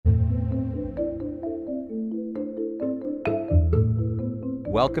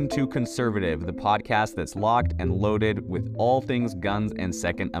Welcome to Conservative, the podcast that's locked and loaded with all things guns and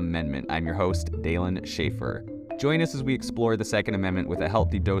Second Amendment. I'm your host, Dalen Schaefer. Join us as we explore the Second Amendment with a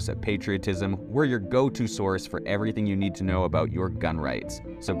healthy dose of patriotism. We're your go-to source for everything you need to know about your gun rights.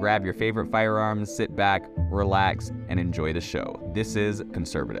 So grab your favorite firearms, sit back, relax, and enjoy the show. This is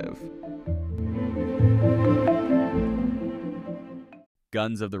Conservative.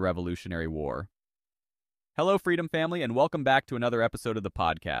 Guns of the Revolutionary War. Hello, Freedom Family, and welcome back to another episode of the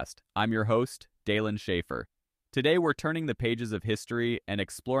podcast. I'm your host, Dalen Schaefer. Today, we're turning the pages of history and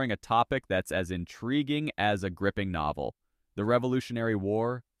exploring a topic that's as intriguing as a gripping novel: the Revolutionary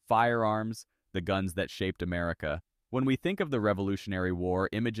War, firearms, the guns that shaped America. When we think of the Revolutionary War,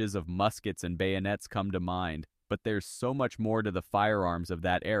 images of muskets and bayonets come to mind, but there's so much more to the firearms of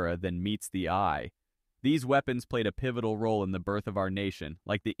that era than meets the eye. These weapons played a pivotal role in the birth of our nation,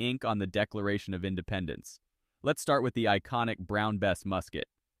 like the ink on the Declaration of Independence. Let's start with the iconic Brown Bess musket.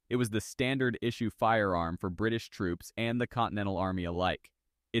 It was the standard issue firearm for British troops and the Continental Army alike.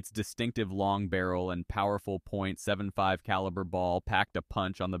 Its distinctive long barrel and powerful .75 caliber ball packed a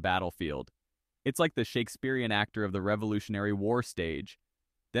punch on the battlefield. It's like the Shakespearean actor of the Revolutionary War stage.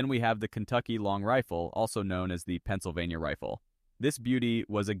 Then we have the Kentucky long rifle, also known as the Pennsylvania rifle. This beauty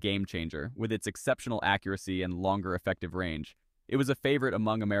was a game changer, with its exceptional accuracy and longer effective range. It was a favorite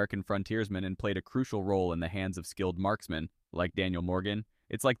among American frontiersmen and played a crucial role in the hands of skilled marksmen, like Daniel Morgan.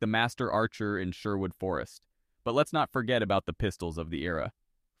 It's like the master archer in Sherwood Forest. But let's not forget about the pistols of the era.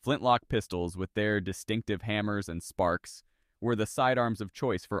 Flintlock pistols, with their distinctive hammers and sparks, were the sidearms of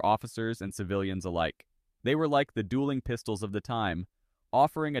choice for officers and civilians alike. They were like the dueling pistols of the time,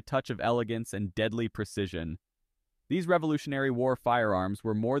 offering a touch of elegance and deadly precision. These Revolutionary War firearms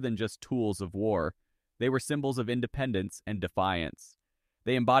were more than just tools of war. They were symbols of independence and defiance.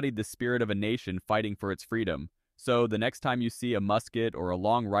 They embodied the spirit of a nation fighting for its freedom. So the next time you see a musket or a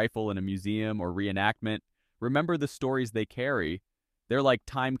long rifle in a museum or reenactment, remember the stories they carry. They're like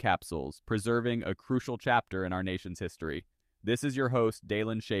time capsules, preserving a crucial chapter in our nation's history. This is your host,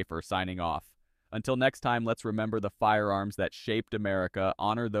 Dalen Schaefer, signing off. Until next time, let's remember the firearms that shaped America,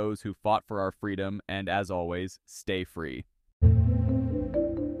 honor those who fought for our freedom, and as always, stay free.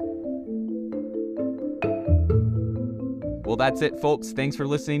 Well, that's it, folks. Thanks for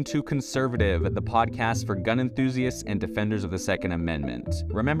listening to Conservative, the podcast for gun enthusiasts and defenders of the Second Amendment.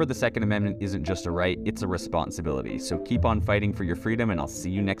 Remember, the Second Amendment isn't just a right, it's a responsibility. So keep on fighting for your freedom, and I'll see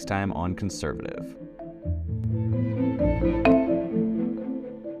you next time on Conservative.